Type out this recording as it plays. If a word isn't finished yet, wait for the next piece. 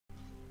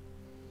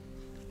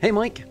Hey,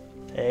 Mike.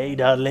 Hey,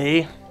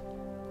 Dudley.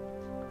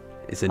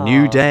 It's a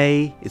new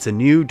day. It's a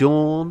new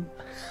dawn.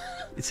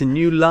 It's a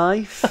new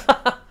life.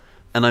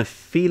 And I'm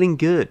feeling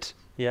good.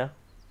 Yeah.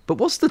 But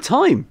what's the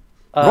time?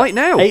 Right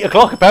now. 8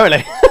 o'clock,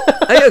 apparently.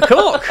 8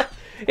 o'clock.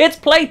 It's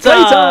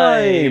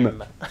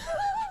playtime. Playtime.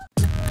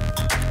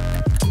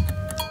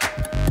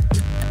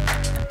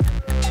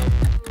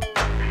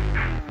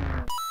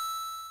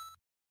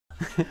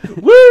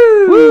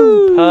 Woo!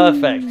 Woo!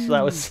 Perfect.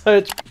 That was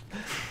such...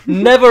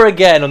 Never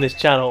again on this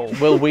channel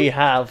will we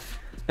have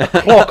a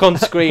clock on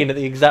screen at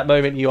the exact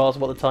moment you ask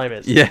what the time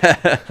is.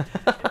 Yeah.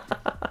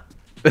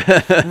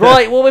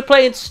 Right, well, we're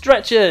playing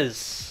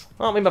stretchers.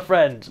 Aren't we, my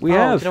friend? We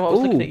have. Do you know what? I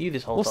was looking at you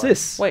this whole What's time.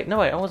 this? Wait, no,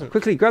 wait, I wasn't.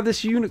 Quickly, grab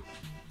this unit.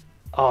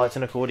 Oh, it's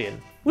an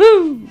accordion.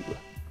 Woo!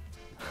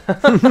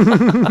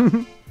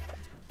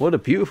 What a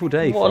beautiful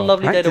day. What a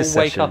lovely day to practice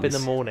wake up in the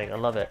sessions. morning. I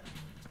love it.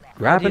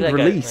 Grab How do and you let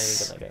go?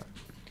 release. No, you let go.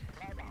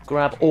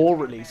 Grab or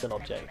release an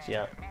object,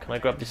 yeah. Can I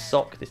grab this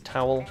sock, this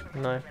towel?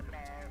 No.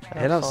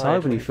 Head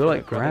outside when you feel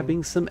like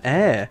grabbing some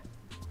air.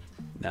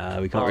 No,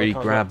 we can't really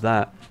grab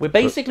that. We're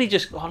basically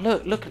just... Oh,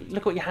 look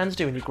what your hands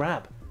do when you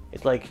grab.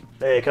 It's like,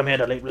 hey, come here,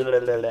 darling.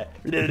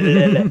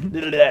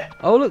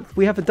 Oh, look,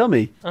 we have a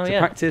dummy. Oh, to yeah.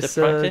 practice,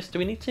 To practice. Do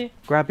we need to?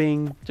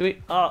 grabbing. Do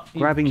we?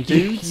 Grabbing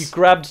dudes? You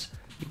grabbed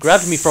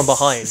me from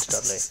behind,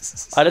 Dudley.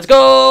 Alright, let's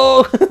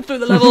go! Through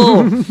the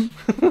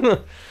level!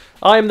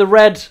 I am the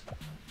red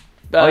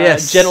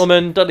yes.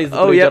 gentleman. Dudley's the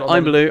blue gentleman.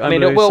 I'm blue. I'm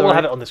blue, we'll sorry.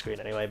 have it on the screen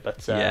anyway,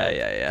 but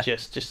yeah.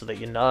 Just so that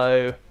you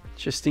know.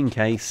 Just in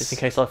case. Just in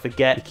case I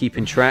forget.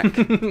 Keeping track.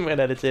 When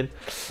editing.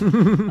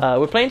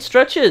 We're playing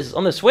stretchers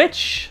on the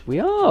Switch. We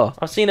are.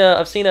 I've seen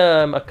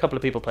a couple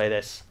of people play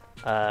this,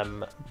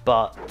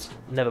 but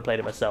never played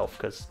it myself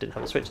because didn't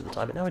have a Switch at the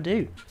time. But now I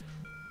do.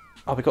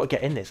 Oh, we've got to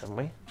get in this, haven't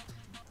we?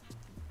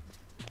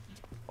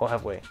 Or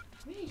have we?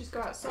 You just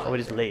go outside. Oh, we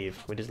just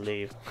leave. We just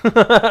leave.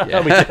 Yeah.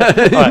 Oh, we do.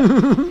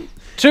 Alright.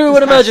 To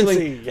an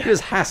emergency.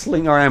 Just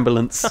hassling our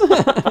ambulance.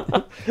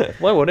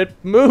 Why won't it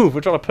move?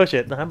 We're trying to push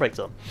it. The handbrake's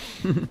on.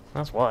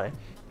 That's why.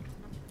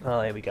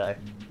 Oh, here we go.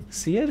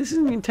 So yeah, this is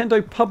a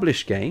Nintendo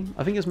published game.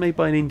 I think it's made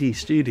by an indie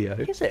studio.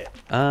 Is it?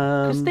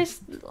 Because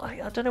this,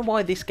 I don't know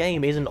why this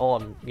game isn't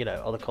on,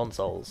 other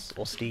consoles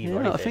or Steam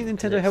or anything. I think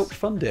Nintendo helped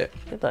fund it.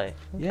 Did they? Okay.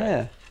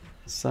 Yeah.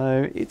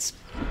 So it's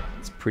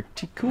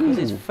pretty cool.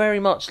 It's very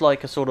much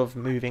like a sort of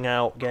moving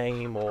out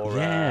game, or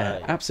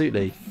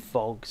absolutely.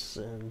 Fogs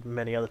and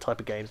many other type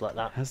of games like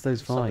that. Has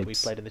those Something vibes.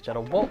 we've played in the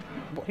channel. What?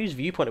 Whose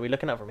viewpoint are we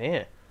looking at from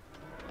here?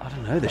 I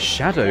don't know. The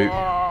shadow.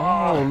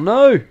 Oh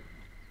no!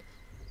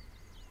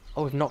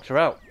 Oh, we've knocked her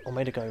out, or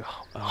made her go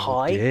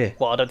high. Dear.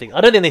 Well, I don't think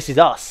this is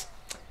us.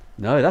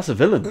 No, that's a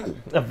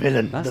villain. A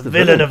villain. That's the the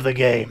villain villain. of the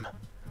game.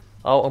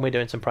 Oh, and we're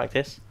doing some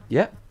practice.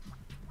 Yep.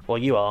 Well,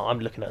 you are.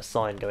 I'm looking at a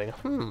sign going,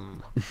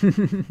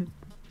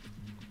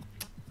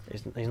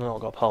 He's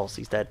not got a pulse.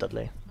 He's dead,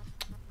 Dudley.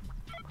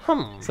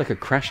 It's like a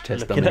crash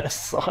test Looking dummy. at a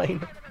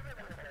sign.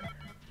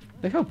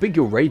 Look how big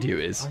your radio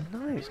is. I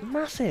know, it's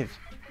massive.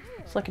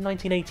 It's like a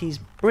 1980s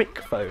brick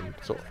phone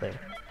sort of thing.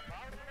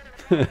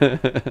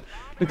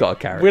 Look at our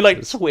characters. We're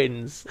like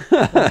twins.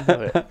 I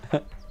love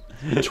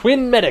it.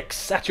 Twin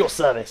medics at your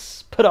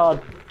service. Put our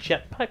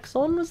jetpacks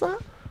on, was that?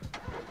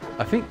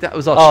 I think that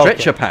was our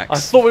stretcher okay. packs. I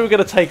thought we were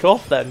going to take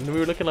off then. We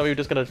were looking like we were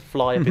just going to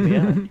fly up in the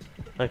air.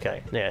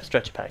 Okay, yeah,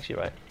 stretcher packs, you're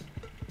right.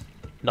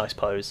 Nice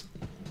pose.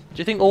 Do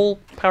you think all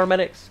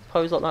paramedics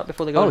pose like that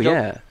before they go on a job?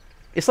 Yeah.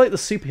 It's like the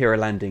superhero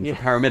landing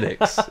for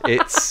paramedics.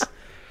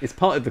 It's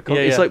part of the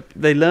it's Yeah. like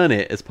they learn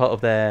it as part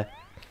of their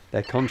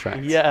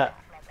contract. Yeah.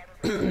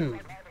 Oh,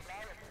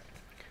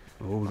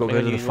 we've got to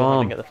go to the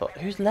farm.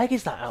 Whose leg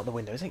is that out the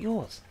window? Is it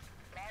yours?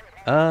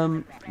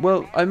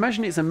 Well, I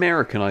imagine it's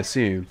American, I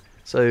assume.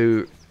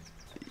 So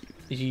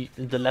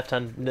The left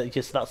hand,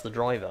 yes, that's the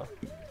driver.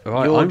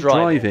 right, You're I'm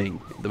driving.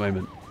 driving at the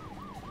moment.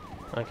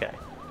 Okay.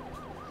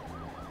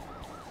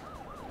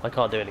 I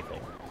can't do anything.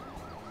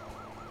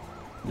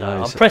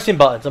 No, I'm pressing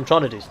buttons. I'm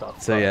trying to do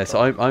stuff. So yeah, so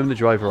I'm the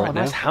driver right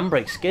nice now.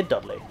 handbrake skid,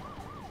 Dudley.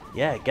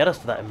 Yeah, get us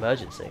to that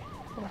emergency.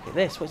 Oh, look at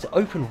this. What's it?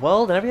 Open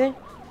world and everything?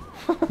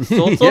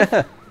 Sort of?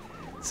 Yeah,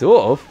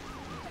 sort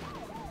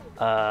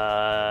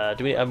of.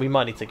 We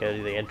might need to go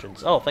to the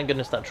entrance. Oh, thank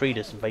goodness that tree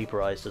just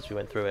vaporized as we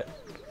went through it.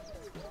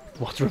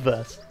 What's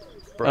reverse?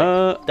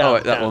 Brake.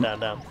 Down,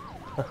 down.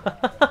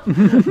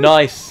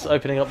 Nice,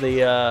 opening up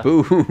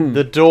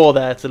the door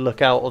there to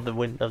look out of the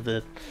look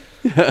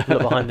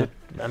behind the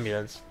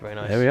ambulance. Very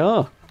nice. There we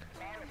are.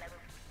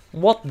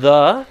 What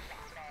the?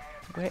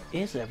 Where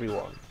is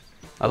everyone?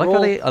 I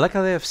like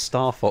how they have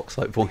Star Fox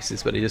like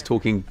voices, but they're just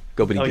talking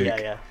gobbledygook. Oh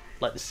yeah,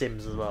 like the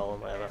Sims as well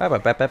and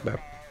whatever.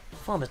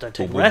 Farmers don't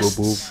take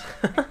rests.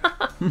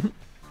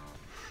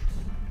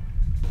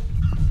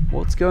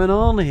 What's going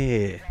on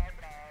here?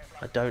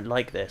 I don't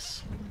like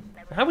this.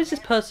 How is this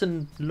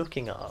person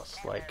looking at us?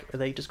 Like, have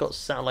they just got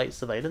satellite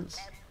surveillance?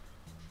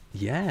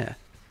 Yeah,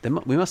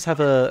 we must have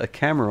a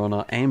camera on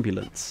our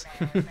ambulance.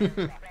 Let's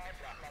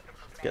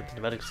get to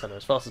the medical centre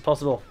as fast as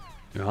possible.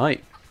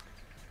 Right.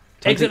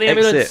 Exit the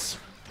ambulance.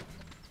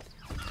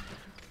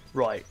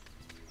 Right.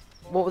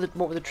 What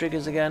were the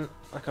triggers again?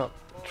 I can't.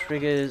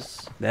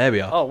 Triggers. There we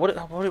are. Oh, what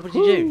did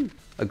you do?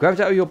 I grabbed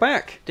it out of your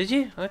back. Did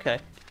you? Okay.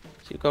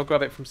 So you've got to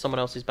grab it from someone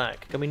else's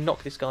back. Can we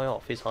knock this guy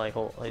off his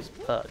his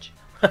perch?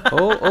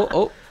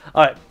 Oh.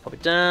 Alright, pop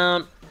it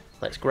down.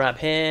 Let's grab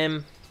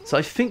him. So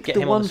I think Get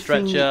the him one on the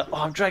stretcher. thing... Oh,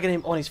 I'm dragging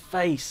him on his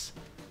face.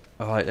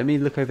 Alright, let me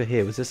look over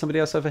here. Was there somebody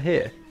else over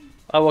here?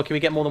 Oh, well, can we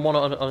get more than one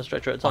on a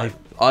stretcher at a time?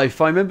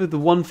 If I remember, the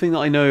one thing that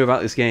I know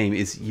about this game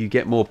is you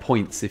get more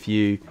points if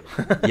you...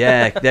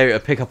 yeah, there,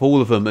 pick up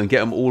all of them and get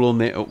them all on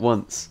there at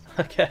once.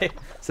 Okay.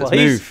 So let's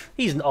move.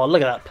 He's... Oh,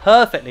 look at that.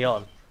 Perfectly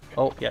on.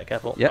 Oh, yeah,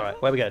 careful. Yep.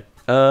 Alright, where we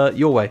going?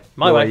 Your way.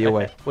 My way? Your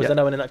Okay. way. Was there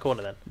no one in that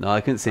corner then? No,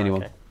 I couldn't see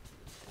anyone.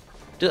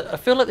 I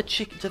feel like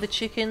do the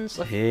chickens...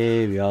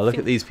 Here we are. Look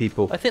at these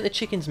people. I think the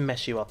chickens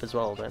mess you up as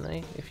well, don't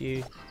they? If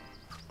you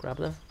grab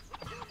them.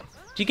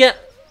 Do you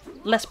get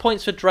less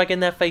points for dragging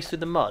their face through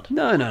the mud?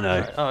 No.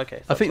 Right. Oh,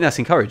 okay. I think that's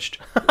encouraged,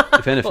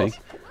 if anything.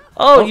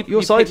 Oh, you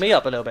your side. picked me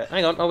up a little bit.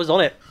 Hang on, I was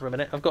on it for a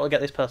minute. I've got to get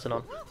this person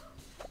on.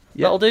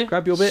 Yeah, That'll do.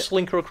 Grab your bit.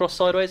 Slink her across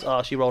sideways.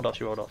 Ah, she rolled off.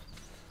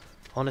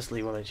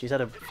 Honestly, woman, she's had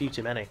a few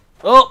too many.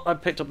 Oh, I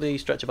picked up the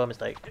stretcher by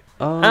mistake.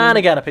 And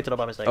again, I picked it up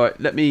by mistake. All right,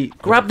 let me...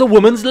 Grab the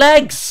woman's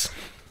legs!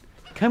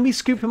 Can we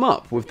scoop him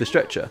up with the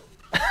stretcher?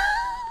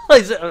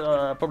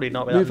 Probably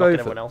not without Move knocking over.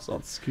 everyone else off.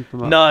 Let's scoop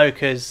him up. No,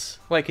 because...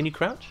 Wait, can you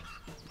crouch?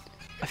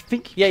 I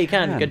think Yeah, you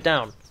can. Go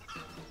down.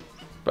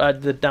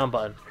 The down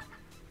button.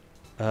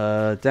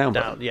 Down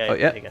button. Yeah, oh,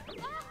 yeah. there you go.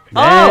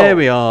 There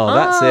we are.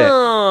 That's it.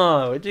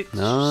 Oh, it scoops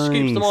them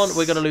on. Nice.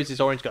 We're going to lose this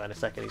orange guy in a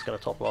second. He's going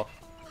to top off.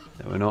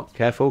 No, we're not.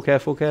 Careful. Take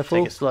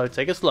it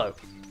slow.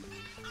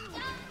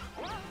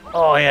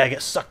 Oh, yeah,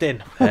 get sucked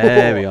in.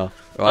 There we are.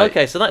 Right.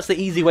 Okay, so that's the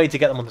easy way to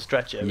get them on the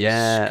stretcher.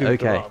 Yeah, Scoop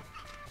them okay. up.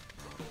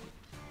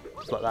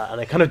 Just like that, and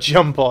they kind of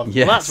jump on.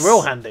 Yes. Well, that's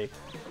real handy.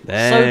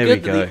 There So good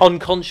we go. that the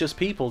unconscious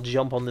people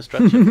jump on the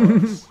stretcher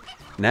for us.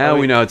 Now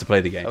we know how to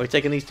play the game. Are we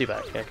taking these two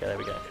back? Okay, there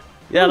we go.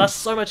 Yeah, that's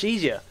so much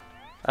easier.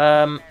 Is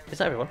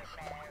that everyone?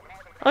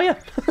 Oh, yeah.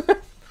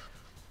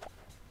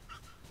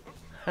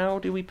 How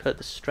do we put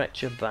the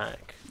stretcher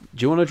back?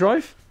 Do you want to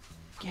drive?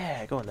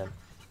 Yeah, go on then.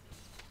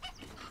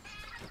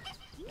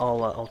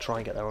 I'll try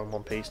and get there in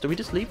one piece. Do we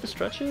just leave the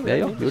stretcher? There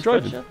you are. You're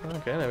driving.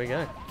 Okay, there we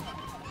go.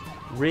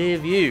 Rear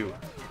view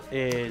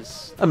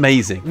is...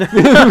 Amazing.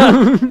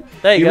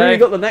 There you go. really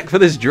got the knack for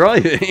this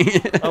driving.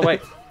 Oh, wait.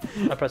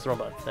 I pressed the wrong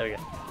button. There we go.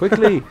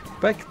 Quickly,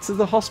 back to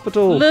the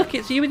hospital. Look,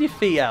 it's you with your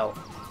feet out.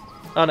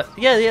 Oh, no.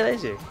 Yeah,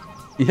 there's you.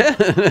 Yeah.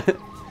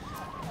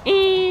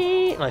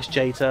 Nice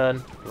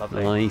J-turn.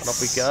 Lovely. Nice. And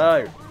off we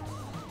go.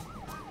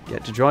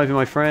 Get to driving,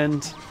 my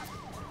friend.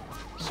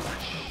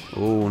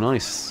 Oh,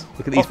 nice.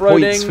 Look at these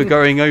Off-roading. points for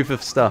going over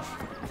stuff.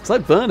 It's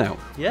like Burnout.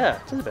 Yeah,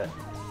 it is a bit.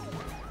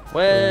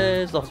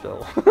 Where's the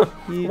hospital?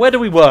 Where do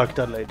we work,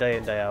 Dudley? Day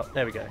in, day out.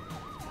 There we go.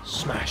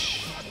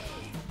 Smash.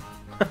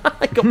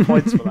 I got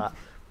points for that.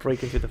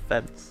 Breaking through the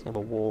fence or the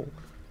wall.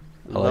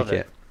 I like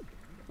it.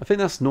 I think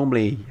that's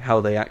normally how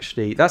they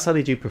actually... That's how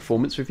they do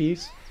performance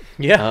reviews.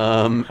 Yeah.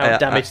 How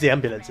damaged the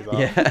ambulances are.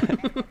 Yeah.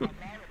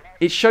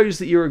 It shows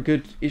that you're a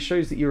good... It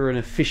shows that you're an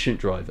efficient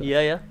driver.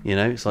 Yeah. You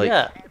know, it's like...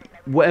 Yeah.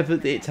 Whatever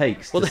it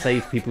takes to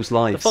save people's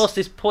lives. The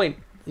fastest point,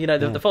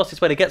 the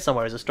fastest way to get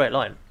somewhere is a straight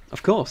line.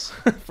 Of course.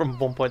 From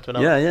one point to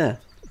another. Yeah.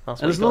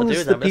 That's And what as you got long to as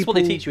do. the That's what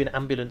they people- teach you in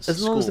ambulance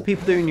As long school. as the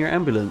people doing your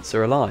ambulance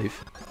are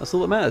alive, that's all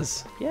that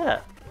matters.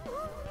 Yeah.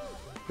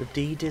 The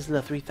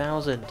de-dizzled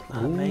 3000.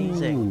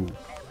 Amazing. Ooh.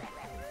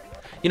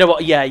 You know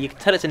what? Yeah, you can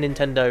tell it's a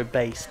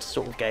Nintendo-based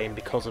sort of game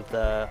because of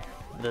the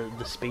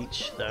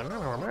speech, the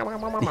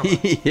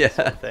Yeah.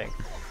 sort of thing.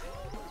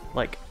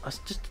 Like,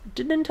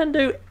 did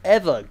Nintendo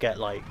ever get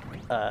like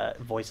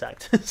voice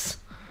actors?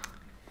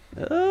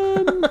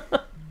 The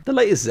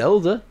latest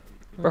Zelda,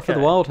 Breath of the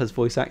Okay. Wild, has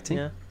voice acting.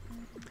 Yeah.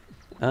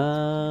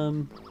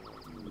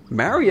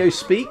 Mario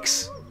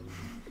speaks.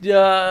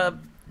 I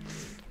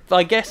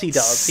guess he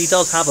does. He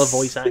does have a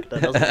voice actor,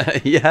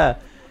 doesn't he? Yeah.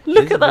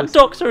 Look His at that voice-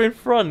 doctor in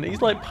front.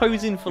 He's like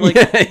posing for like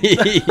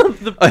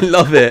I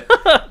love it.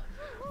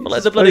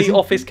 like the bloody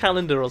office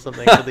calendar or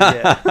something for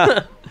the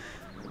year.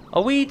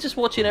 Are we just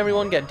watching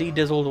everyone get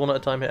de-dizzled one at a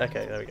time here?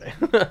 Okay, there we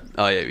go.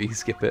 Oh yeah, we can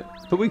skip it,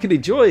 but we can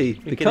enjoy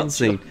the can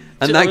cutscene enjoy-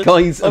 and I that was-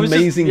 guy's I was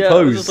just- amazing yeah, I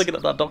was pose, just looking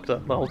at that doctor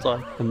the whole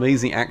time.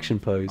 amazing action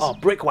pose. Oh,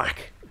 brick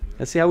whack.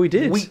 Let's see how we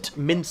did. Wheat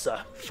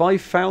mincer.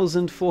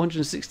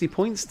 5,460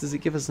 points. Does it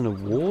give us an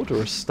award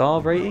or a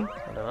star rating?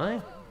 I don't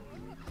know.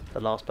 The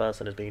last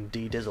person has been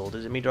de-dizzled.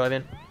 Is it me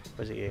driving?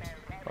 Or is it you?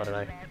 I don't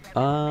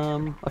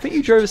know. I think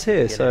you drove us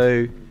here, You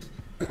so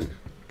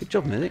good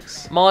job,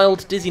 medics.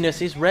 Mild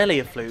dizziness is rarely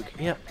a fluke.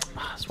 Yep.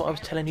 That's what I was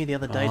telling you the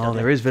other day. Oh, Dudley.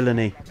 there is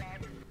villainy.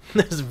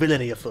 There's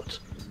villainy afoot.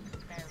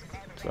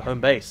 To the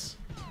home base.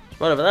 It's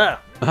right over there.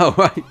 Oh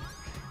right.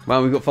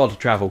 Well, we've got far to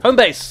travel. Home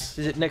base.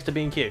 Is it next to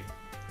B&Q?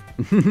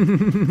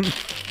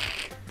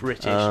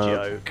 British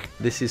joke.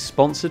 This is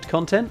sponsored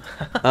content.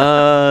 Where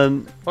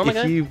am I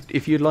going?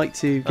 If you'd like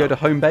to go to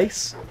home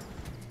base,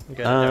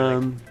 Okay,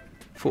 there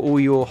for all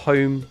your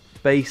home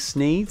base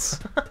needs,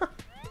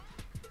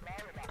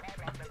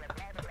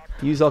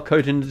 use our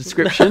code in the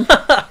description.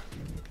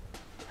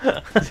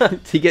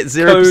 to get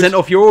 0%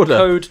 off your order.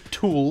 Code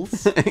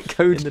tools.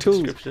 Code in the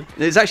tools. description.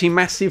 It's actually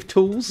massive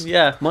tools.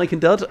 Yeah. Mike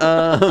and Dud.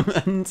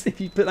 And if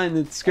you put that in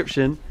the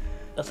description.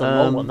 That's a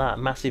long one, that.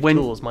 Massive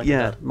tools, Mike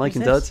and Dud. Mike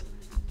and Dud.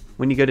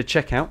 When you go to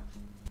checkout.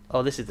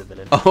 Oh, this is the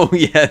villain. Oh,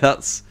 yeah,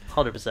 that's...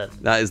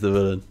 100%. That is the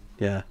villain,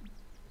 yeah.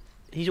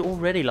 He's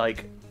already,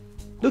 like...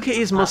 Look at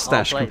his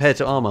mustache compared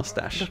to our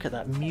mustache. Look at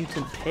that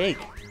mutant pig.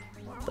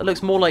 That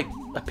looks more like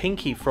a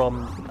Pinky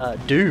from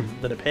Doom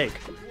than a pig.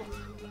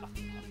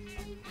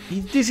 He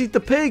dizzied the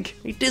pig.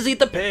 He dizzied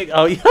the pig.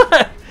 Oh,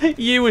 yeah.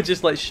 You were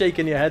just, like,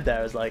 shaking your head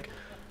there. It's like...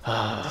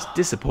 Just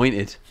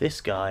disappointed.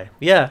 This guy.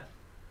 Yeah.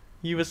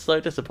 You were so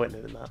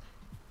disappointed in that.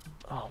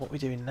 Oh, what are we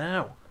doing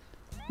now?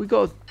 We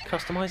got...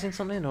 Customizing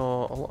something?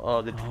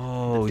 Or the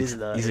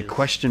Dizzler he's a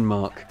question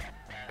mark.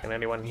 Can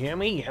anyone hear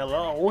me?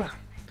 Hello?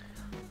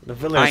 The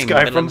villainous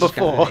guy from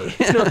before.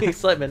 It's not the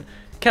excitement.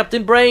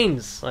 Captain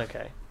Brains.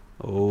 Okay.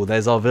 Oh,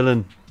 there's our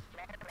villain.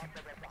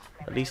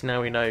 At least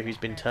now we know who's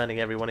been turning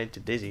everyone into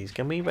dizzies.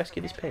 Can we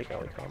rescue this pig? Oh,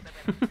 we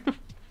can't.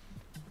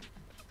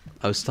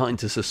 I was starting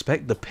to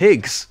suspect the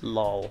pigs.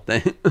 Lol.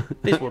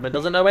 This woman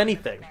doesn't know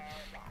anything.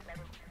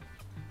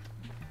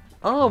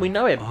 Oh, we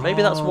know him.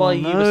 Maybe that's why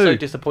you were so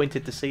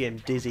disappointed to see him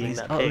dizzying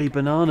that utterly pig.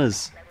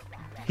 bananas.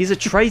 He's a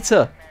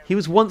traitor. He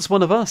was once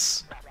one of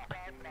us.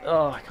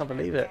 Oh, I can't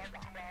believe it.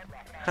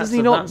 Doesn't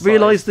he not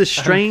realise the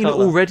strain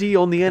already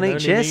on the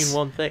NHS? Only mean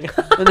one thing.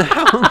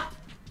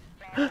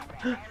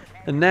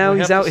 and now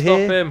he's out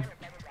here. Stop him.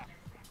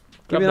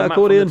 Grab the map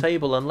from the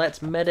table and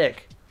let's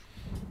medic.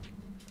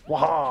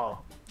 Wow.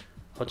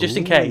 Well, just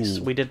in case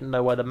we didn't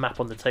know where the map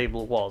on the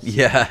table was.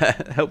 Yeah,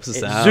 helps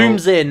us out.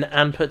 Zooms in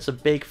and puts a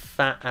big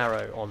fat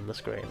arrow on the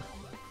screen.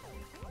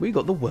 We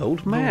got the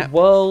world map. The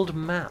world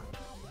map.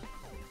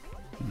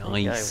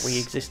 Nice. We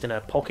exist in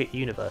a pocket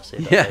universe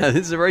here. Yeah,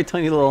 this is a very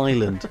tiny little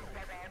island.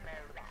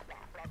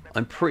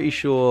 I'm pretty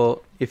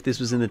sure if this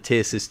was in the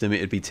tier system,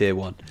 it would be tier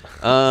 1.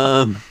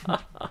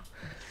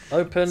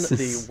 Open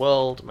the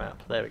world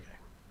map. There we go.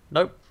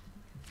 Nope.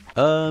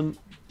 I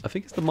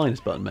think it's the minus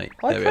button, mate.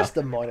 I pressed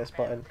the minus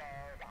button.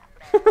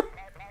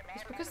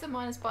 It's because the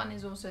minus button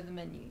is also the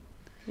menu.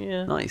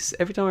 Yeah. Nice.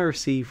 Every time I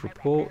receive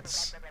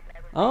reports...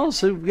 Oh,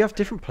 so we have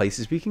different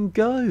places we can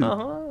go.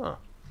 Uh-huh.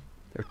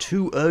 There are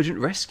 2 urgent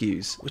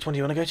rescues. Which one do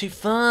you want to go to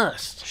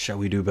first? Shall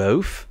we do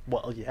both?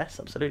 Well, yes,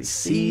 absolutely.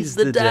 Seize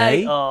the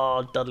day.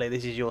 Oh, Dudley,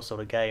 this is your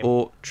sort of game.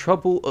 Or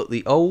trouble at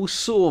the old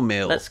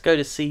sawmill. Let's go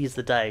to Seize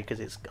the Day,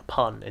 because it's a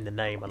pun in the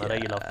name, and I know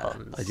you love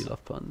puns. I do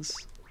love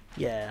puns.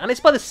 Yeah, and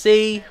it's by the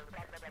sea.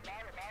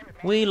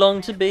 We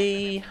long to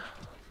be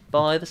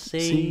by the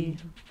sea.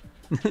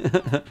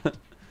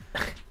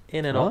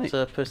 In an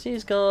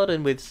octopus's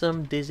garden with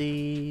some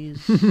dizzies.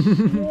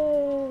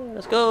 Yeah,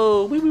 let's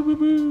go. Woo, woo, woo,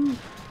 woo.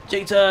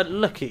 Jeter,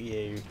 look at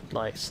you.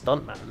 Like,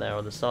 stuntman there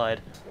on the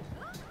side.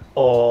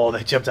 Oh,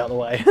 they jumped out of the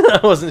way. I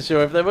wasn't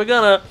sure if they were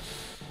gonna.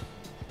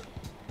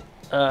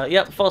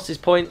 Yep,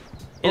 fastest point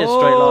in a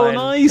straight line.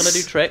 Nice. Gonna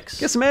do tricks.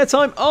 Get some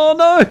airtime. Oh,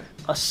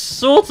 no.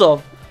 Sort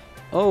of.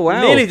 Oh,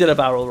 wow. Nearly did a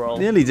barrel roll.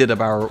 Nearly did a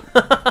barrel.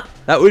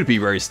 That would be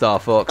very Star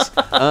Fox.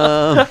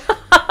 Oh,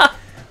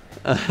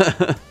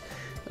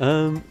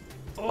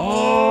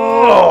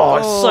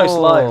 it's so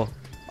slow.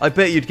 I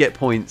bet you'd get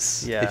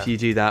points Yeah. if you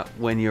do that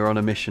when you're on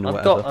a mission or I've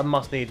whatever. got. I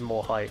must need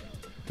more height.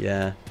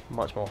 Yeah.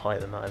 Much more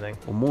height than that, I think.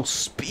 Or more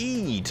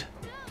speed.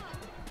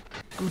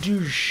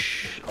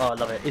 Gadoosh. Oh, I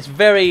love it. It's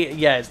very,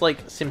 yeah, it's like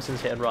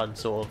Simpsons Hit and Run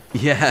sort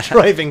of Yeah.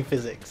 driving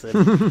physics.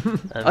 And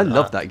I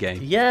love that game.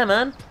 Yeah,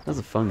 man. That's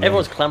a fun game.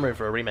 Everyone's clamouring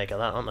for a remake of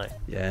that, aren't they?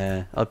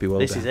 Yeah, I'd be well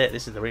This down. is it.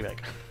 This is the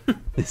remake.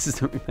 This is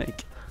the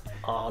remake.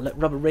 Oh, look,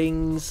 rubber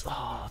rings.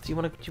 Oh, do you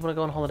want to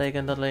go on holiday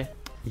again, Dudley?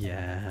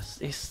 Yeah.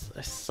 It's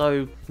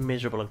so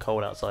miserable and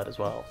cold outside as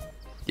well.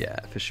 Yeah,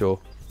 for sure.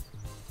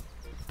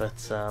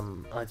 But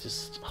I'd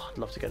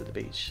love to go to the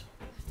beach.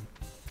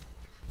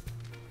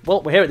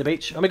 Well, we're here at the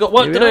beach, and we got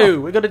work to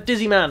do. We got a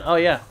dizzy man. Oh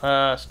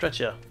yeah,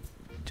 stretcher.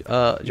 Do you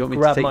want me to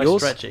Grab take my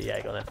yours? stretcher. Yeah,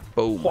 you got it.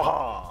 Boom.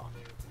 Wah!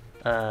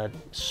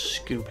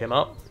 Scoop him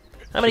up.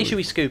 How many should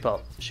we scoop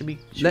up? Should we?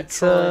 Let's,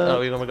 try? Oh,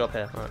 we're gonna go up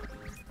here. All right.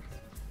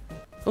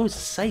 Oh, it's a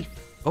safe.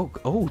 Oh,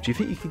 do you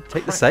think you can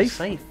take the Crack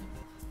safe?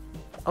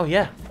 Oh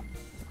yeah.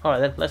 All right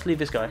then, let's leave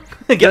this guy.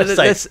 Get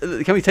the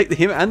safe. Can we take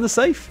him and the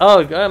safe?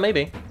 Oh,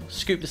 maybe.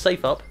 Scoop the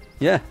safe up.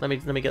 Yeah. Let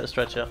me get the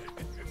stretcher.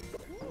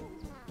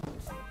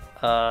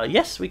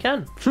 Yes, we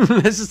can.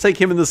 Let's just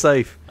take him in the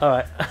safe. All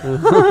right. Oh, do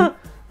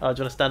you want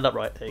to stand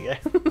upright? There you go.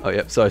 Oh,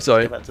 yep. Sorry.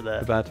 Go back to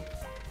there. Bad.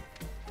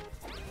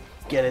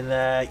 Get in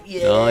there.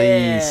 Yeah.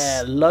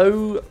 Nice.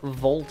 Low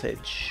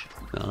voltage.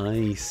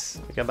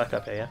 Nice. We're going back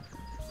up here, yeah?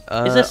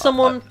 Is there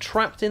someone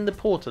trapped in the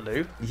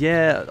Portaloo?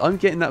 Yeah, I'm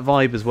getting that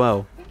vibe as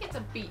well. I think it's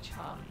a beach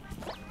hut.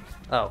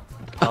 Oh.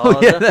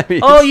 Oh, yeah, there he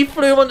is. Oh, you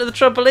flew him onto the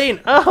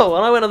trampoline. Oh,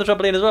 and I went on the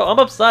trampoline as well. I'm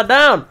upside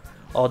down.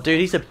 Oh, dude,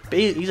 he's a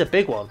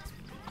big one.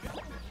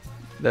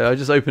 No, I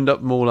just opened up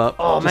them all up.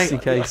 Oh, just mate, in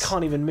case. I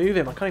can't even move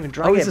him. I can't even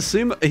drag Oh, him. he's a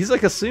sumo. He's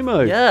like a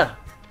sumo. Yeah.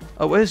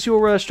 Oh, where's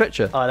your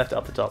stretcher? Oh, I left it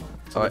up the top.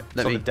 All right,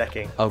 let me. The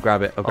decking. I'll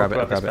grab it. I'll grab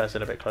this it.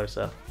 person a bit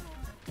closer.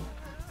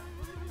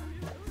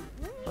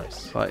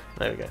 Nice. Right.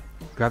 There we go.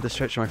 Grab the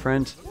stretcher, my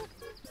friend.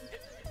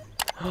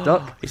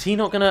 Duck. Is he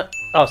not gonna?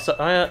 Oh, so,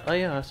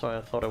 yeah. Sorry,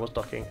 I thought I was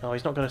ducking. Oh,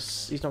 he's not gonna.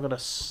 He's not gonna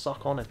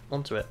suck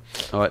onto it.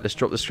 All right, let's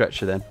drop the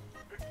stretcher then.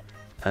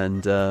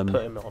 And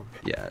Put him on.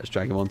 yeah, let's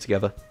drag him on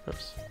together.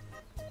 Oops.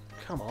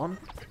 Come on.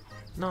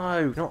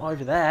 No, not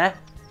over there.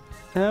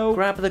 Help.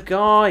 Grab the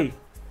guy.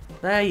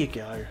 There you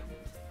go.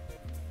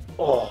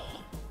 Oh,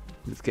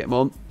 Let's get him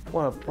on.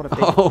 what a big. Oh, what a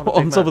big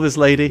on top man. of this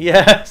lady.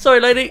 Yeah. Sorry,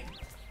 lady.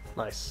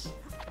 Nice.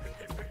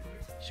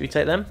 Should we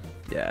take them?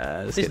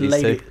 Yeah, let's This get these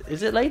lady. two.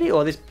 Is it lady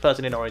or this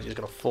person in orange is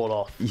gonna fall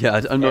off?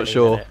 Yeah, I'm not Any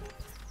sure. minute?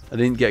 I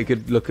didn't get a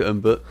good look at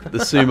them, but the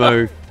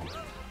sumo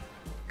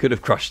could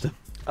have crushed them.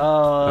 We've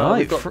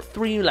Right, got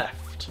 3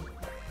 left.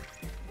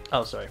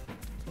 Oh, sorry.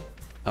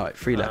 All right,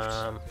 3 left.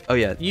 Um, Oh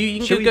yeah. You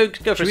can Should go we-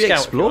 for should a we scout.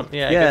 explore? If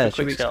you want. Yeah, Yeah, go for a should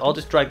quick we scout. I'll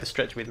just drag the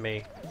stretcher with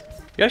me.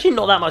 You're actually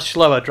not that much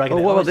slower dragging Oh,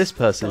 it. what I about was this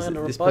person? Is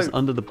under a this boat. person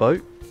under the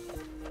boat?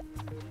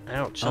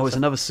 Ouch. Oh, it's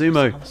another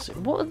sumo.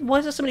 Why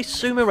is there so many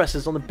sumo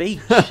wrestlers on the beach?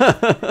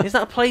 Is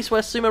that a place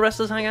where sumo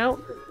wrestlers hang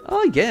out?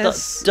 I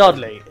guess.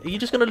 Dudley, are you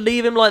just going to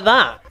leave him like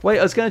that? Wait,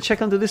 I was going to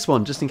check under this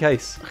one just in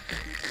case.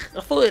 I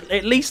thought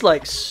at least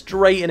like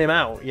straighten him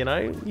out, you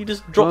know? You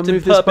just Do I dropped him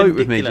move this boat perpendicular.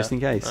 with me just in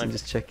case and Okay.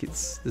 just check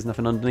there's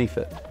nothing underneath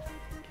it?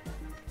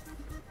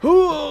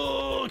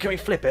 Ooh, can we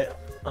flip it?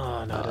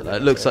 Oh, no. I Oh, don't no, think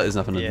it looks so. like there's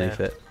nothing underneath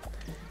Yeah. it.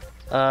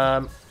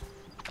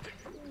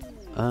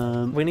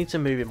 We need to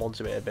move him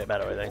onto it a bit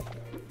better, I think.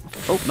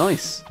 Oh,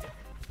 nice.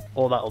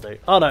 Or that'll do.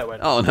 Oh, no, it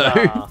won't. Oh, no.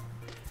 Ah.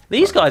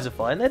 These guys are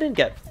fine. They didn't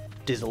get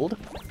dizzled.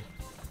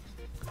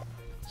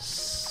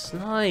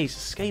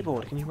 Nice.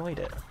 Skateboard. Can you ride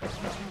it?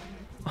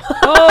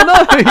 Oh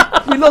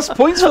no! We lost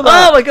points for Oh,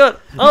 that. my God.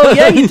 Oh,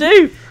 yeah, you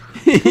do.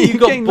 You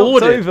got Getting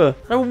knocked boarded. over.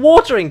 A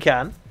watering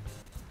can.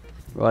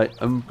 Right,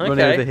 I'm running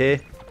Okay. over here.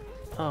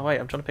 Oh, wait.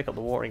 I'm trying to pick up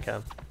the watering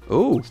can.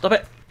 Oh. Stop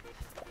it.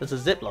 There's a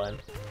zip line.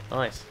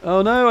 Nice.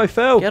 Oh no, I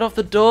fell. Get off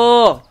the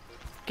door.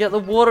 Get the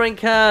watering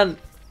can.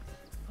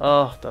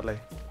 Oh, Dudley.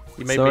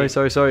 You made me.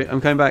 Sorry. I'm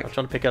coming back. I'm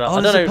trying to pick it up. Oh,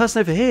 I there's don't a know. person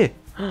over here.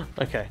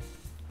 Okay.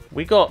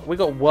 We got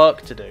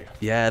work to do.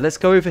 Yeah, let's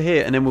go over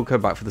here and then we'll go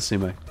back for the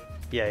sumo.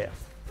 Yeah.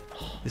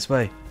 This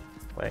way.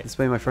 Wait. This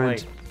way, my friend.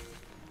 Wait.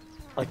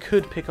 I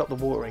could pick up the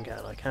watering can.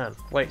 I can.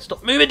 Wait.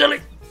 Stop moving, Dudley.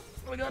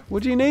 Oh my God.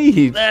 What do you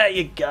need? There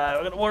you go.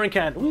 I got a watering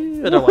can.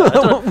 Woo. I don't know why. I What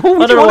don't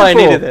would know you why I want it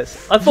needed for?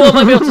 this. I thought I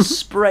might be able to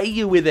spray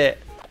you with it,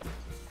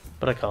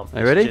 but I can't. Are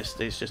you ready?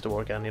 It's just a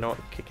watering can. You know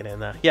what? Kicking it in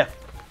there. Yeah.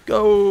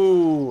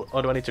 Go.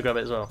 Oh, do I need to grab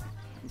it as well?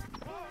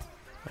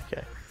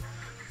 Okay.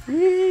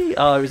 Whee!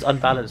 Oh, it was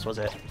unbalanced, was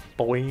it?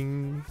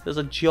 Boing. There's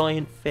a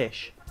giant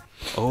fish.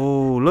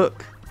 Oh,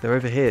 look. They're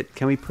over here.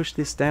 Can we push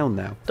this down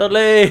now?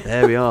 Dudley!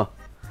 There we are.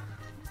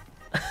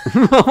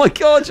 Oh my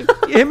god, you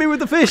hit me with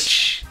the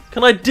fish.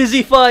 Can I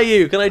dizzyfy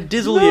you? Can I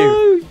dizzle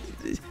you?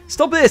 No.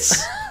 Stop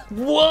this.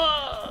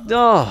 What?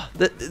 Oh,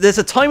 there's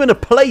a time and a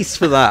place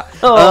for that.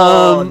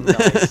 Oh,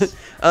 nice.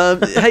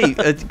 Hey,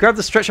 grab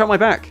the stretch out my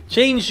back.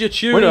 Change your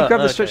tuna. Why don't you grab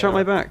the Okay, stretch out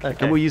my right. back? Okay.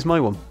 And we'll use my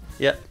one.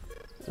 Yeah.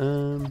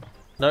 Um,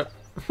 No.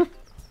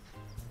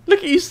 Look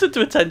at you stood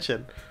to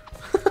attention.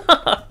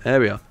 there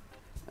we are.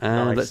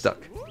 And Nice. let's duck.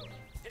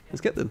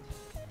 Let's get them.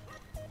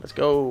 Let's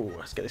go.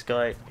 Let's get this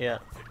guy. Yeah.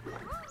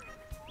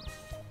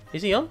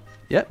 Is he on?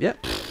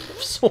 Yep.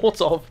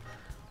 Sort of.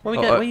 Where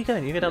are you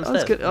going? You go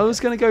downstairs. I was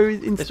gonna go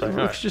in. This way,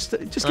 alright. Just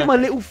get Okay. my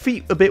little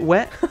feet a bit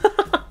wet.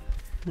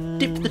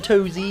 Dip the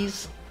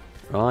toesies.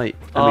 Right,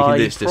 and we can you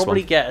ditch this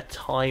probably one. get a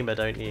timer,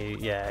 don't you?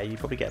 Yeah, you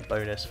probably get a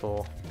bonus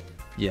for.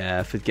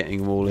 Yeah, for getting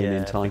them all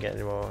in for time.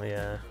 getting more.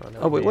 Yeah. I know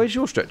Oh what wait, you mean. where's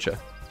your stretcher?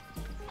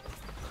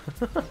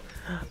 Oh,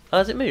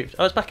 has it moved?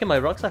 Oh, it's back in my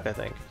rucksack, I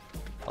think.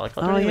 Oh, I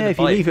can't do Oh anything yeah, with if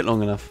the you bike. leave it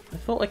long enough. I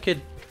thought I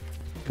could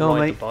Come on,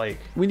 ride mate. the bike.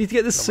 We need to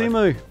get this Come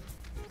sumo.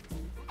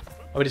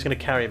 Are we just going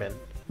to carry him in?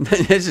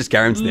 Let's just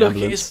carry him to the Look at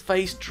his ambulance.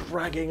 face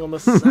dragging on the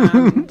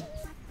sand.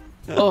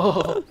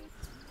 Oh,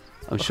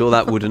 I'm sure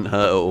that wouldn't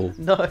hurt at all.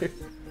 no.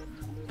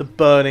 The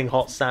burning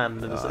hot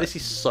sand. And this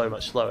is so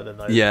much slower than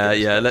those. Yeah, with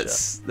the yeah.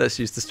 stretcher. Let's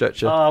use the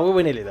stretcher. Oh, well,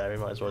 we're nearly there. We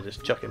might as well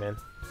just chuck him in.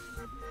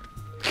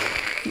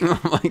 Oh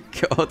my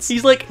god.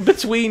 He's like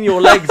between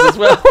your legs as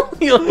well.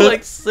 You're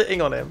like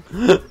sitting on him.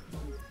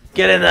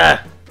 Get in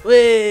there.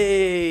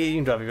 Whee! You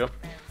can drive if you want.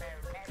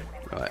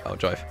 Right, I'll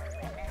drive.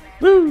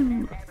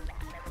 Woo!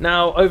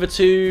 Now over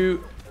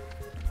to.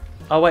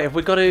 Oh wait, have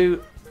we got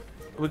to?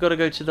 We got to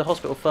go to the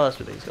hospital first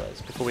with these guys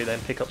before we then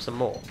pick up some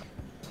more.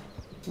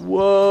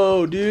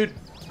 Whoa, dude!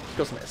 He's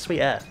got some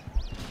sweet air.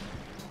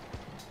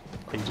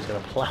 Are you just gonna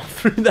plow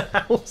through the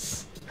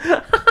house?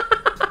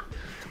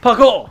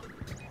 Parkour!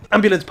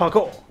 Ambulance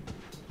parkour!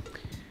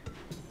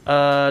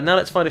 Now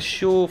let's find a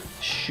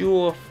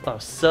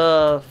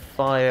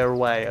surefire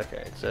way.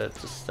 Okay, so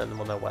just send them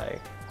on their way.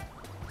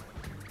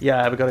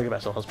 Yeah, we gotta go back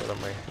to the hospital,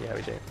 don't we? Yeah,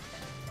 we do.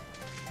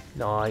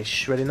 Nice,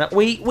 shredding that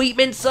wheat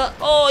mincer!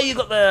 Oh, you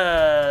got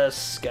the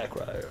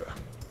scarecrow.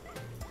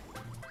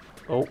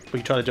 Oh, were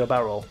you trying to do a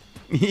barrel roll?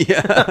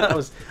 Yeah. That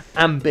was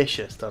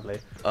ambitious, Dudley.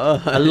 Just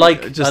I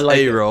like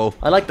a it. roll.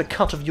 I like the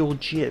cut of your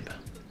jib.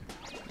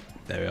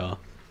 There we are.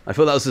 I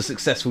thought that was a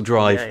successful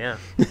drive. Yeah,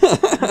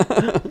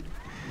 yeah.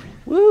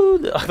 Woo!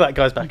 That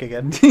guy's back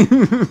again.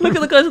 Look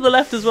at the guys on the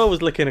left as well.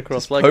 Was looking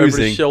across Just like over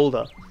posing. his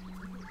shoulder.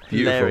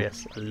 Beautiful.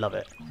 Hilarious. I love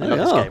it. I There love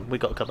we this are. game. We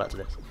got to come back to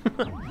this.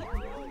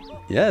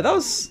 Yeah, that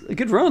was a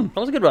good run. That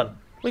was a good run.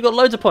 We got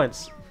loads of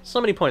points. So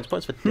many points.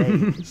 Points for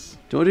days.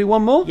 Do you want to do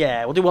one more?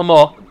 Yeah, we'll do one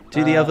more.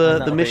 Do the And other, the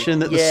that'll mission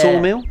be- at the yeah.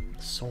 sawmill?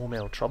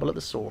 Sawmill. Trouble at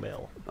the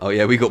sawmill. Oh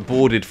yeah, we got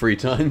boarded 3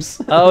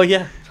 times. Oh,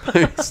 yeah.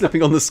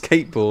 Slipping on the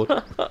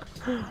skateboard.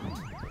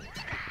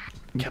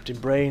 Captain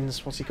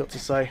Brains, what's he got to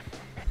say?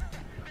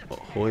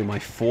 Ahoy, my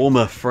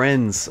former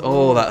friends.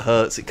 Oh, that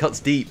hurts. It cuts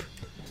deep.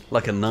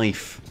 Like a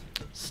knife.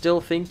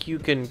 Still think you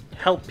can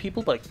help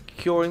people by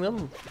curing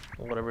them?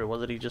 Or whatever it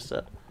was that he just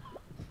said.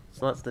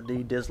 So that's the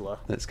de-dizzler.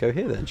 Let's go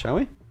here then, shall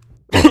we?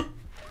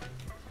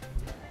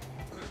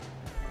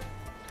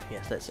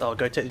 Yes, let's... Oh,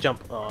 go take the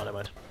jump. Oh, never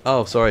mind.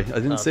 Oh, sorry. I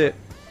didn't Oh, see it.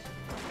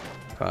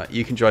 Right,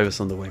 you can drive us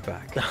on the way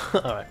back.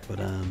 Alright. But,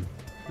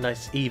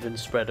 Nice even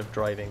spread of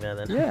driving there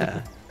then.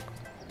 yeah.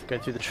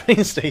 Going through the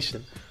train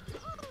station.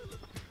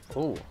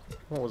 Oh,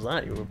 what was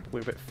that? You were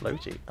a bit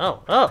floaty.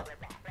 Oh, oh!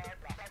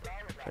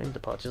 Train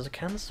departures are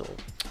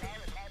cancelled.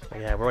 Oh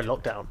yeah, we're on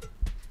lockdown.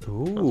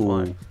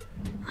 Ooh.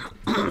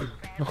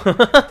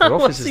 What's Your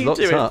office is he locked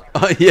doing? up.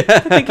 Oh, yeah. I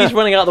think he's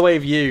running out of the way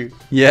of you.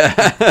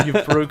 Yeah.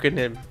 You've broken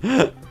him.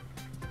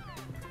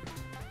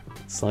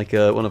 It's like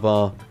one of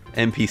our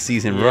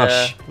NPCs in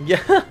Rush.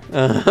 Yeah.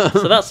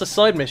 So that's a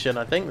side mission,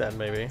 I think, then,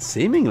 maybe.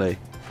 Seemingly.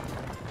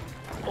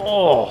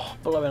 Oh,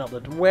 blowing up the...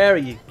 Where are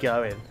you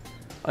going?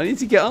 I need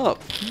to get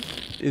up.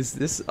 Is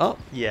this up?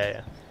 Yeah,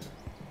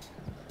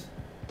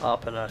 yeah.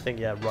 Up and I think,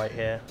 yeah, right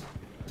here.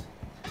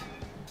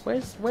 Where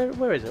is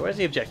it? Where's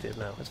the objective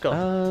now? It's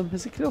gone.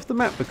 Has it get off the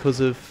map because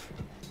of...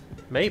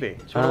 Maybe. Do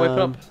you want to open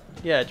up?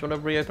 Yeah, do you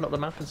want to reopen up the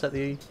map and set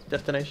the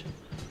destination?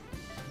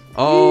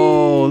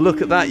 Oh,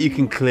 look at that. You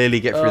can clearly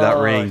get through that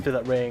ring. Through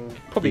that ring.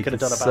 Probably You could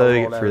have can done a barrel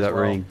roll get there through as that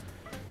well. ring.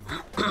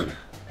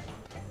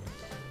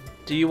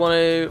 Do you want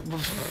to...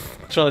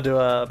 Trying to do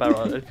a barrel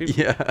roll. If you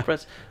Yeah.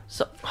 press...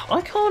 So,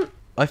 I can't...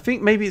 I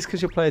think maybe it's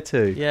because you're player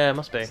 2. Yeah, it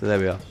must be. So there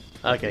we are.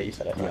 Okay, you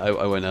said it. Yeah,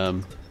 I went,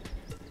 oh,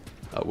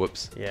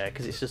 whoops. Yeah,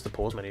 because it's just the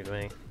pause menu for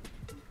me.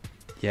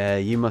 Yeah,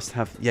 you must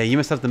have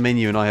the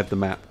menu and I have the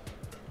map,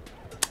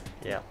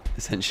 Yeah,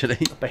 essentially.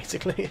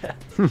 basically, yeah.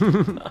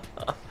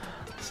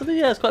 So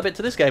yeah, there's quite a bit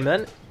to this game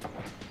then.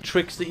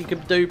 Tricks that you can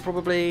do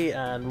probably,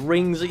 and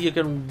rings that you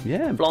can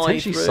Yeah, fly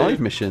potentially through. side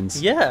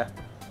missions. Yeah,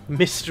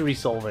 mystery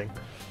solving.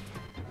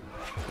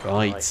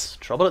 Right. Nice.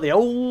 Trouble at the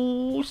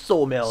old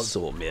sawmill.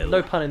 Sawmill.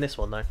 No pun in this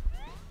one though,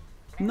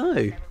 No.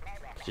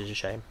 which is a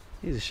shame.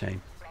 It's a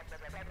shame.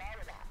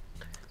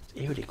 It's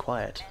eerily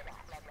quiet.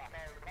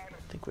 I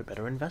think we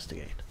better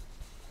investigate.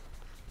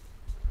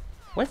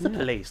 Where's the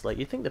police? Like,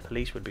 you'd think the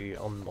police would be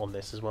on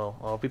this as well.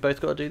 Oh, have we both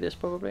got to do this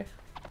probably?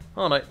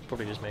 Oh no,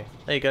 probably just me.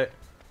 There you go.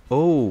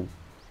 Oh,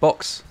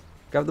 box.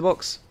 Grab the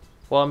box.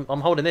 Well,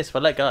 I'm holding this. If I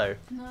let go.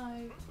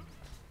 No.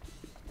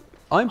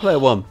 I'm player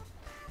 1.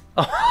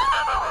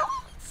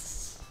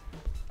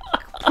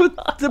 Put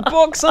the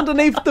box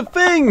underneath the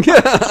thing.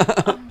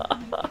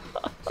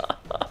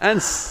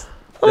 And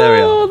there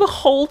we Oh, are. the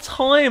whole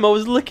time I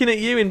was looking at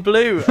you in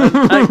blue,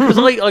 because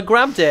I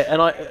grabbed it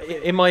and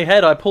in my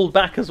head I pulled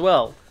back as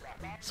well.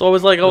 So I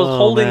was like, I was Oh,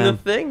 holding man.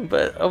 the thing,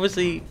 but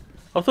obviously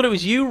I thought it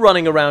was you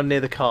running around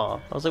near the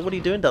car. I was like, what are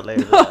you doing, Dudley?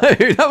 Over there?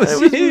 No, that was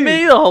It was you.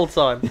 me the whole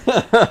time.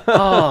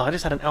 Oh, I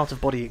just had an out of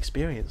body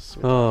experience.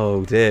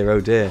 Oh dear, oh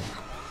dear.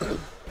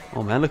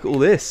 Oh man, look at all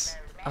this.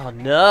 Oh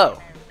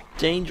no,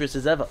 dangerous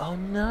as ever. Oh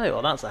no,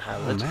 oh that's a Oh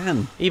hazard.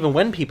 man. Even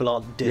when people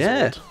aren't dizzled.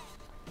 Yeah.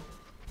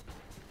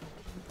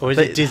 Or is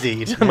Bet- it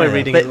dizzied? Am I Yeah,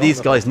 reading bet it these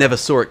wrong? guys never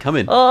saw it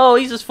coming. Oh,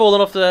 he's just fallen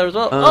off there as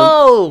well. Um,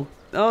 Oh!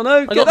 Oh no,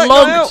 I get got that guy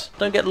logged. out.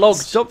 Don't get logged.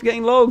 Stop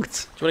getting logged. Do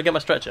you want to get my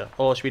stretcher,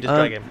 or should we just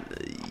drag him?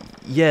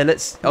 Yeah,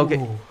 let's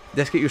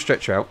get your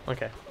stretcher out.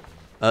 Okay.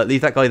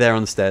 Leave that guy there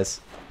on the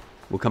stairs.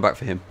 We'll come back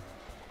for him.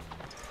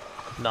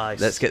 Nice.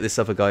 Let's get this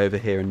other guy over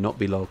here and not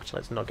be logged.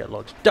 Let's not get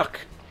logged. Duck.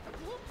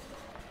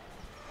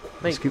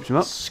 Mate, Scooped him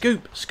up.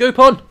 Scoop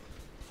on.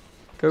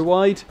 Go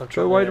wide.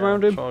 Go wide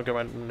around him. Try to go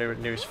around near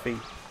his feet.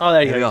 Oh,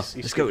 there you Here we go. are.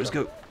 Let's go. Let's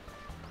go.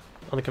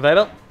 On the conveyor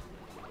belt.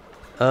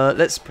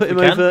 Let's put him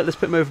We can? over. Let's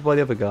put him over by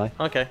the other guy.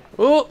 Okay.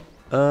 Oh,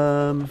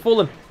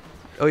 fallen.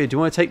 Oh yeah. Do you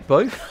want to take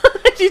both?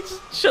 You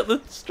just shut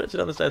the stretcher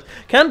down the stairs.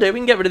 Can do. We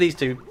can get rid of these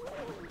two.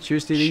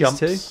 Choose to do these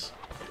Chumps.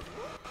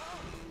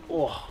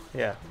 Oh,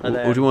 yeah. And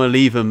two, or do you want to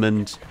leave them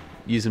and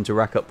use them to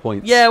rack up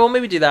points? Yeah, well,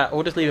 maybe do that. Or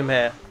we'll just leave him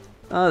here.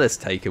 Let's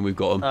take him. We've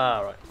got him. Ah,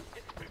 right.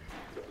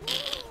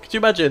 Could you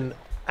imagine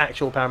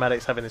actual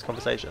paramedics having this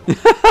conversation?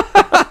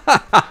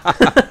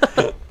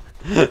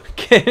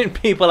 Getting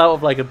people out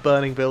of like a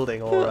burning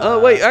building or... Oh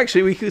wait,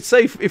 actually, we could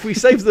save if we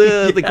save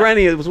the the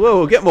granny as well.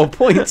 We'll get more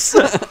points.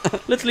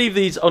 Let's leave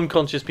these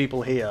unconscious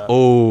people here.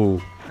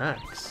 Oh,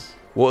 Axe.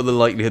 what are the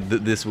likelihood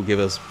that this will give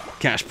us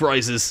cash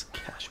prizes?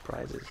 Cash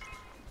prizes.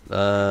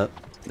 There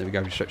we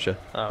go, stretcher.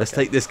 Oh, Let's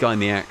okay. take this guy in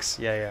the axe.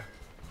 Yeah, yeah.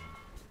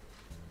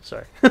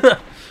 Sorry. I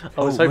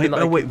was hoping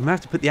that wait, we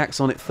have to put the axe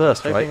on it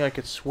first, hoping right? I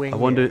could swing. I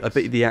wonder. the I axe.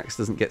 bet you the axe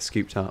doesn't get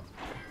scooped up.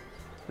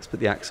 Let's put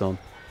the axe on.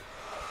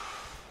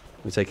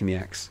 We're taking the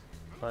axe.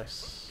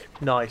 Nice.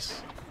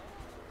 Nice.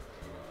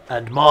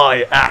 And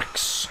my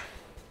axe.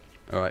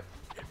 Alright.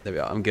 There we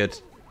are. I'm good.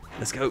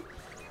 Let's go.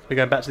 We're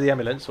going back to the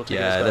ambulance? Or to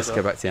Yeah, let's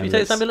go back to the Can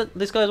ambulance. you take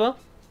this guy as well?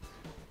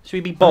 Should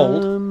we be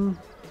bold?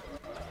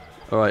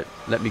 Alright,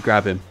 let me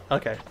grab him.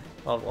 Okay.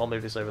 I'll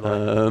move this over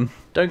there.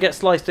 Don't get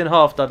sliced in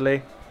half,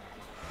 Dudley.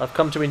 I've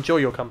come to enjoy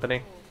your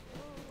company.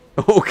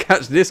 Oh,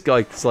 catch this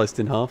guy sliced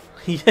in half.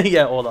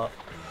 Yeah, all that.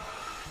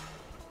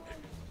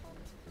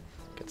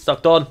 Get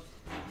sucked on.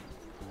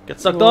 Get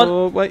sucked on.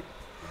 Oh, wait.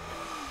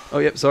 Oh,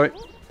 yep, sorry.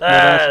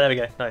 There we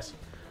go. Nice.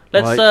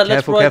 Let's Right, let's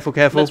careful, ride,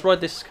 careful. Let's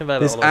ride this conveyor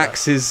belt. This all the way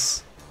axe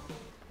is...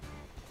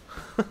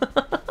 back.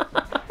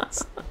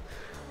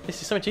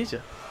 This is so much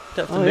easier.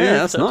 Don't have to Oh, move. yeah,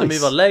 that's Don't have to nice.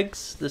 move our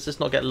legs. Let's just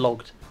not get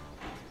logged.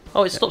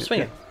 Oh, it stopped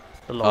swinging.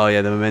 The log. Oh,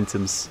 yeah, the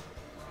momentum's...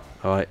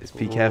 Alright, let's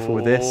be careful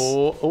with this.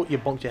 Oh, you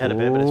bonked your head a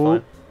bit, but it's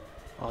fine.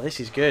 Oh, this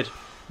is good.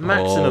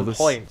 Maximum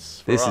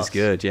points for This us. is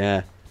good,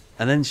 yeah.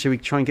 And then should we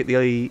try and get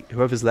the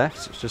whoever's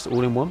left? It's just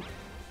all in one?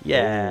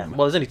 Yeah. Well,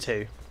 there's only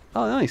 2.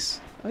 Oh, nice.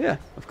 Oh, yeah,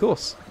 of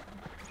course.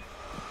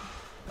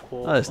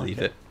 Oh, I'll just leave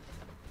it.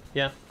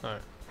 Yeah. All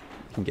right.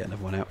 You can get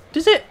another one out.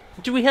 Does it?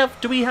 Do we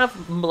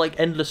have like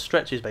endless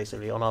stretches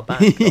basically on our back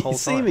the whole time?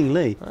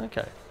 Seemingly.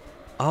 Okay.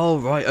 Oh,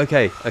 right,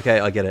 okay. Okay,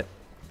 I get it.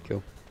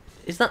 Cool.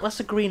 That's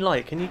a green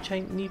light. Can you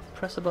change? Can you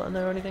press a button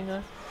there or anything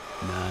there?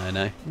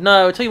 No.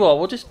 No. I'll tell you what.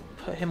 We'll just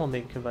put him on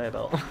the conveyor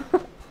belt.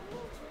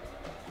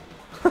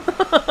 Grab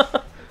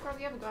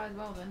the other guy as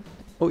well then.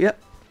 Oh, yeah.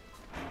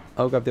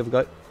 I'll grab the other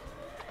guy.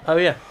 Oh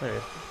yeah. There he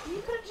is.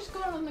 You could have just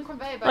gone on the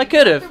conveyor belt. I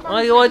could have.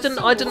 I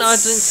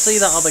didn't see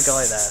that other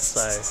guy there.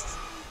 So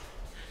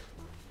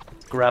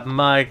grab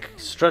my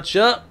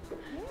stretcher.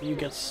 You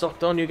get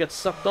sucked on. You get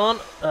sucked on.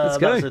 Let's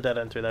go. That's a dead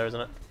end through there,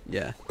 isn't it?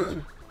 Yeah.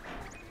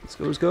 Let's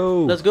go, let's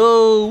go. Let's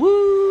go.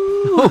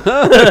 Woo!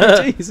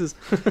 Jesus.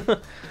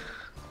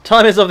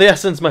 Time is of the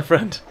essence, my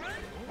friend.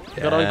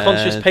 Yeah, Got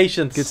unconscious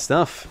patience. Good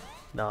stuff.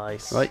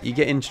 Nice. Right, you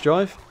get in to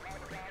drive.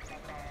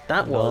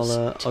 That was.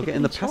 I'll get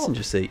in the tippity-top.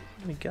 passenger seat.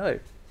 There we go.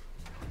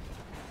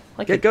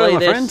 I Get could going, play my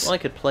this. friends. I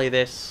could play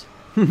this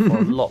for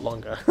a lot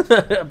longer,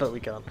 but we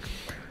can't.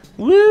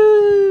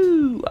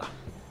 Woo!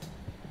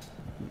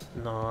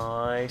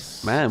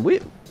 Nice. Man,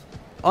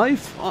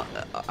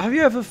 have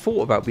you ever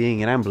thought about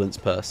being an ambulance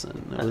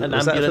person? An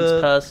Was that ambulance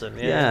ever- person.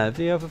 Yeah. Yeah. Have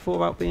you ever thought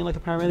about being like a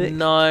paramedic?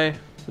 No.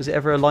 Was it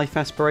ever a life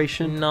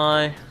aspiration?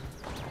 No.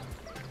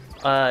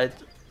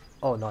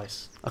 Oh,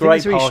 nice. I think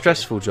it's a really parking.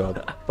 stressful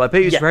job, but I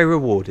bet it's Yeah. very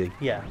rewarding.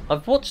 Yeah,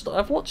 I've watched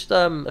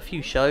a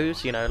few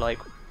shows, you know, like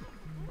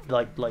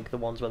the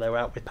ones where they were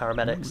out with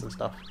paramedics and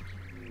stuff.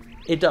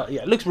 It does,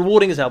 yeah. It looks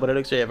rewarding as hell, but it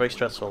looks very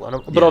stressful.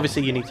 But Yeah.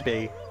 obviously, you need to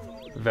be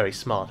very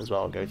smart as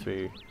well. Go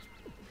through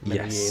many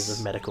Yes. years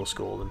of medical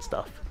school and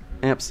stuff.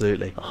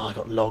 Absolutely. Oh, I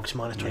got logged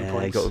 -20 Yeah,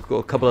 points. got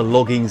a couple of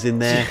loggings in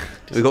there.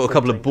 We've got a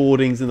couple of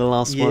boardings in the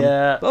last one.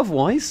 Yeah. But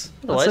otherwise,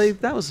 I'd say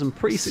that was some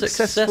pretty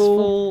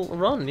successful.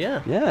 run.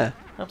 Yeah, Yeah.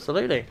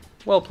 absolutely.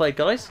 Well played,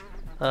 guys.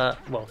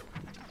 Well,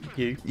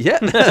 you. Yeah.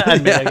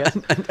 And me, I guess.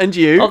 And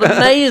you. Oh, the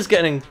mayor's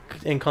getting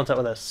in contact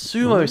with us.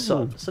 Sumo Ooh.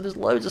 sub. So there's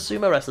loads of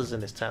sumo wrestlers in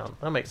this town.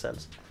 That makes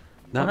sense.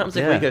 What happens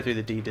if yeah. we go through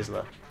the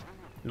de-dizzler?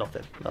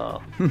 Nothing.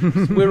 Oh.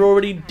 We're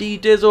already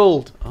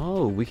de-dizzled.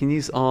 Oh, we can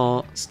use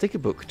our sticker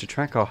book to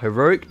track our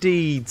heroic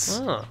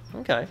deeds. Oh,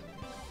 okay.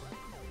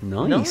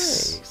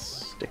 Nice.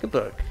 Sticker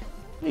book.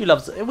 Who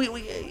loves it?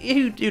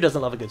 Who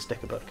doesn't love a good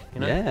sticker book?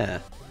 You know? Yeah.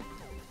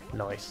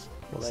 Nice.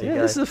 Well, there So you yeah,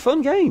 go. this is a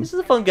fun game. This is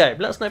a fun game.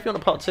 Let us know if you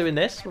want a part 2 in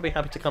this. We'll be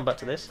happy to come back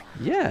to this.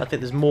 Yeah. I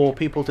think there's more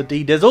people to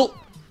de-dizzle.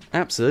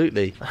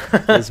 Absolutely.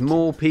 There's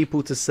more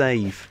people to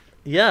save.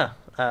 Yeah.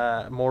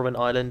 More of an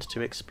island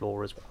to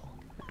explore as well.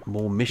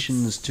 More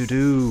missions to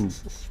do.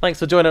 Thanks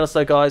for joining us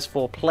though, guys,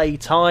 for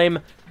Playtime.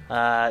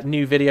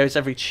 New videos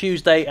every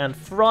Tuesday and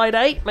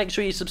Friday. Make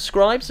sure you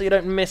subscribe so you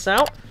don't miss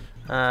out.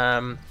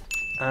 And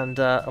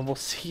we'll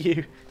see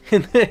you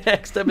in the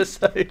next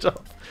episode of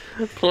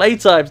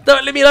Playtime.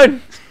 Don't leave me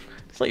alone.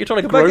 It's like you're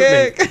trying to grope me.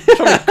 You're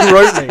trying to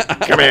grope me.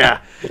 Come here.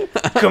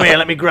 Come here,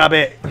 let me grab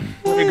it.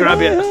 Let me grab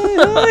it.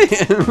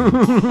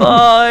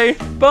 Bye.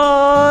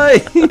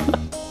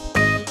 Bye.